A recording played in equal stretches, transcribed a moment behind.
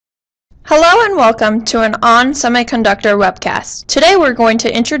Hello and welcome to an ON Semiconductor webcast. Today we're going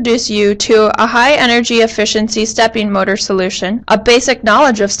to introduce you to a high energy efficiency stepping motor solution, a basic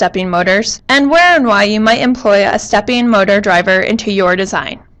knowledge of stepping motors, and where and why you might employ a stepping motor driver into your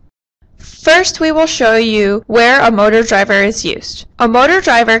design. First, we will show you where a motor driver is used. A motor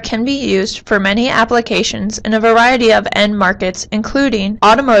driver can be used for many applications in a variety of end markets, including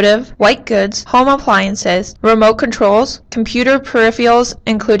automotive, white goods, home appliances, remote controls, computer peripherals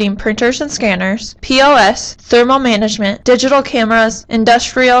including printers and scanners, POS, thermal management, digital cameras,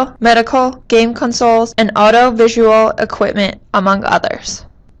 industrial, medical, game consoles, and auto-visual equipment, among others.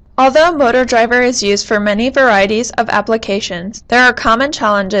 Although motor driver is used for many varieties of applications, there are common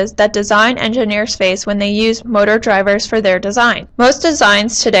challenges that design engineers face when they use motor drivers for their design. Most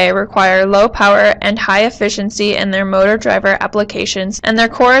designs today require low power and high efficiency in their motor driver applications and their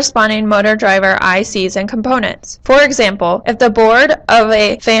corresponding motor driver ICs and components. For example, if the board of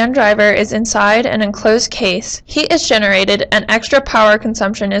a fan driver is inside an enclosed case, heat is generated and extra power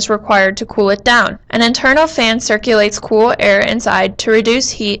consumption is required to cool it down. An internal fan circulates cool air inside to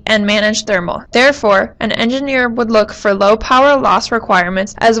reduce heat and manage thermal. Therefore, an engineer would look for low power loss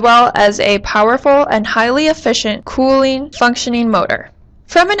requirements as well as a powerful and highly efficient cooling functioning motor.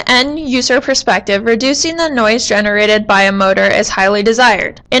 From an end user perspective, reducing the noise generated by a motor is highly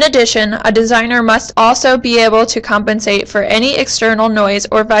desired. In addition, a designer must also be able to compensate for any external noise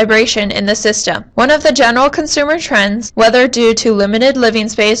or vibration in the system. One of the general consumer trends, whether due to limited living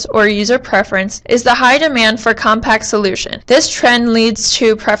space or user preference, is the high demand for compact solution. This trend leads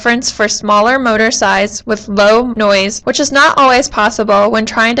to preference for smaller motor size with low noise, which is not always possible when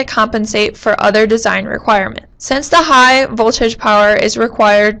trying to compensate for other design requirements. Since the high voltage power is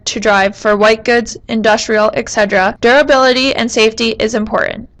required to drive for white goods, industrial, etc., durability and safety is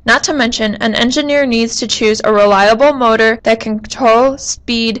important. Not to mention, an engineer needs to choose a reliable motor that can control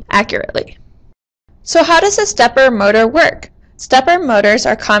speed accurately. So how does a stepper motor work? Stepper motors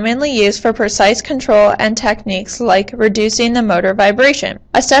are commonly used for precise control and techniques like reducing the motor vibration.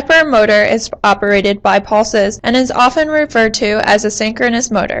 A stepper motor is operated by pulses and is often referred to as a synchronous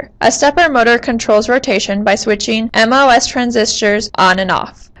motor. A stepper motor controls rotation by switching MOS transistors on and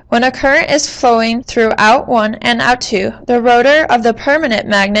off. When a current is flowing through out 1 and out 2, the rotor of the permanent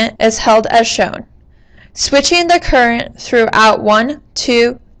magnet is held as shown. Switching the current through out 1,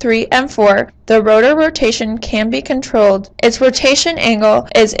 2, 3, and 4, the rotor rotation can be controlled. Its rotation angle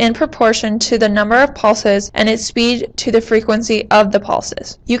is in proportion to the number of pulses and its speed to the frequency of the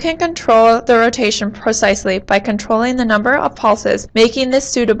pulses. You can control the rotation precisely by controlling the number of pulses, making this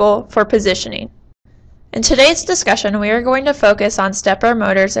suitable for positioning. In today's discussion, we are going to focus on stepper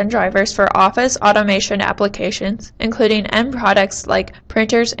motors and drivers for office automation applications, including end products like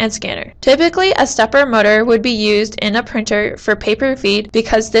printers and scanners. Typically, a stepper motor would be used in a printer for paper feed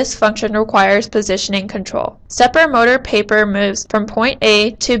because this function requires positioning control. Stepper motor paper moves from point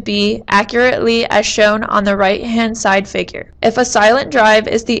A to B accurately as shown on the right-hand side figure. If a silent drive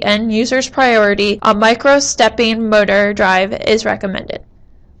is the end user's priority, a micro-stepping motor drive is recommended.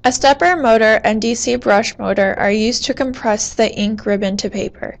 A stepper motor and DC brush motor are used to compress the ink ribbon to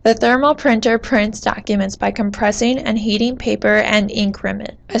paper. The thermal printer prints documents by compressing and heating paper and ink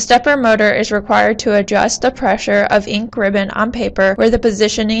ribbon. A stepper motor is required to adjust the pressure of ink ribbon on paper where the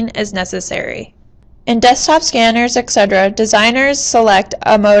positioning is necessary. In desktop scanners, etc., designers select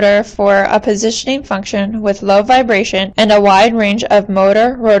a motor for a positioning function with low vibration and a wide range of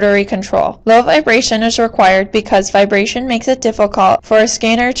motor rotary control. Low vibration is required because vibration makes it difficult for a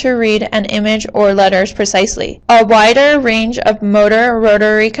scanner to read an image or letters precisely. A wider range of motor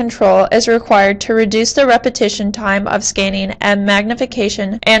rotary control is required to reduce the repetition time of scanning and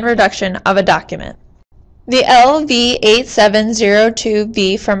magnification and reduction of a document. The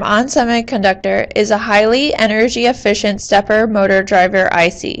LV8702V from ON Semiconductor is a highly energy-efficient stepper motor driver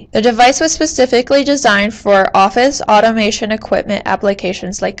IC. The device was specifically designed for office automation equipment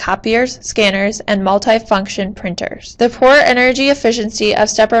applications like copiers, scanners, and multifunction printers. The poor energy efficiency of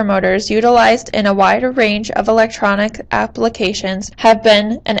stepper motors utilized in a wide range of electronic applications have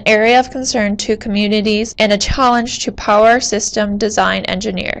been an area of concern to communities and a challenge to power system design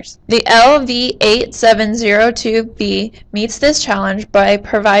engineers. The LV8702V meets this challenge by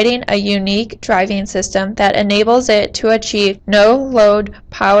providing a unique driving system that enables it to achieve no load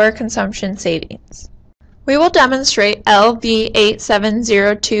power consumption savings. We will demonstrate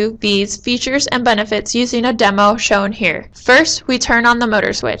LV8702V's features and benefits using a demo shown here. First, we turn on the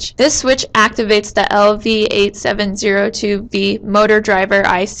motor switch. This switch activates the LV8702V motor driver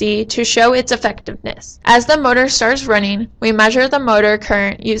IC to show its effectiveness. As the motor starts running, we measure the motor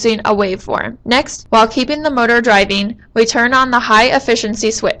current using a waveform. Next, while keeping the motor driving, we turn on the high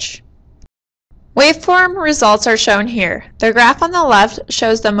efficiency switch. Waveform results are shown here. The graph on the left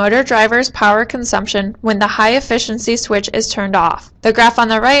shows the motor driver's power consumption when the high efficiency switch is turned off. The graph on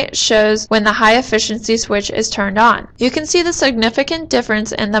the right shows when the high efficiency switch is turned on. You can see the significant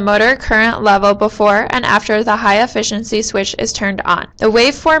difference in the motor current level before and after the high efficiency switch is turned on. The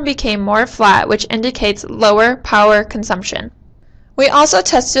waveform became more flat, which indicates lower power consumption. We also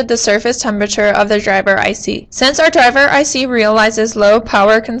tested the surface temperature of the driver IC. Since our driver IC realizes low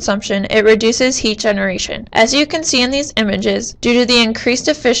power consumption, it reduces heat generation. As you can see in these images, due to the increased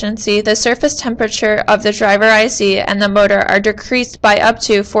efficiency, the surface temperature of the driver IC and the motor are decreased by up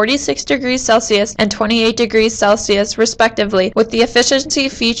to 46 degrees Celsius and 28 degrees Celsius respectively, with the efficiency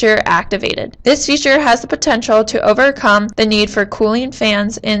feature activated. This feature has the potential to overcome the need for cooling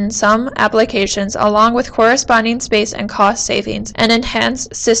fans in some applications, along with corresponding space and cost savings, and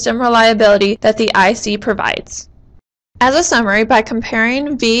enhanced system reliability that the IC provides. As a summary, by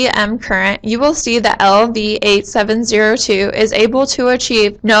comparing VM current, you will see that LV8702 is able to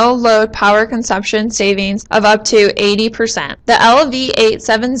achieve no load power consumption savings of up to 80%. The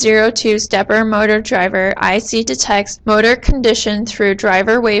LV8702 stepper motor driver IC detects motor condition through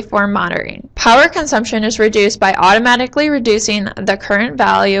driver waveform monitoring. Power consumption is reduced by automatically reducing the current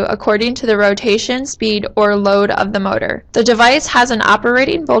value according to the rotation, speed, or load of the motor. The device has an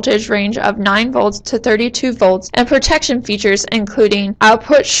operating voltage range of 9 volts to 32 volts and protection features including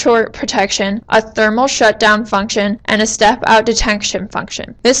output short protection, a thermal shutdown function, and a step-out detection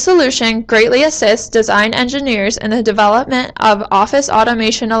function. This solution greatly assists design engineers in the development of office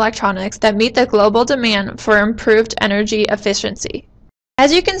automation electronics that meet the global demand for improved energy efficiency.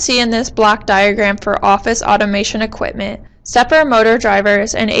 As you can see in this block diagram for office automation equipment, stepper motor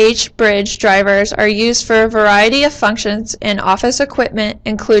drivers and H-bridge drivers are used for a variety of functions in office equipment,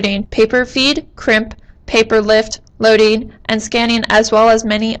 including paper feed, crimp, paper lift, loading, and scanning, as well as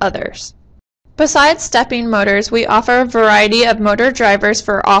many others. Besides stepping motors, we offer a variety of motor drivers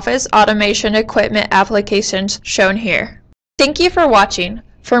for office automation equipment applications shown here. Thank you for watching.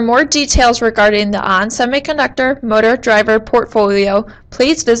 For more details regarding the ON Semiconductor motor driver portfolio,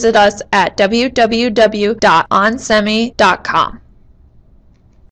 please visit us at www.onsemi.com.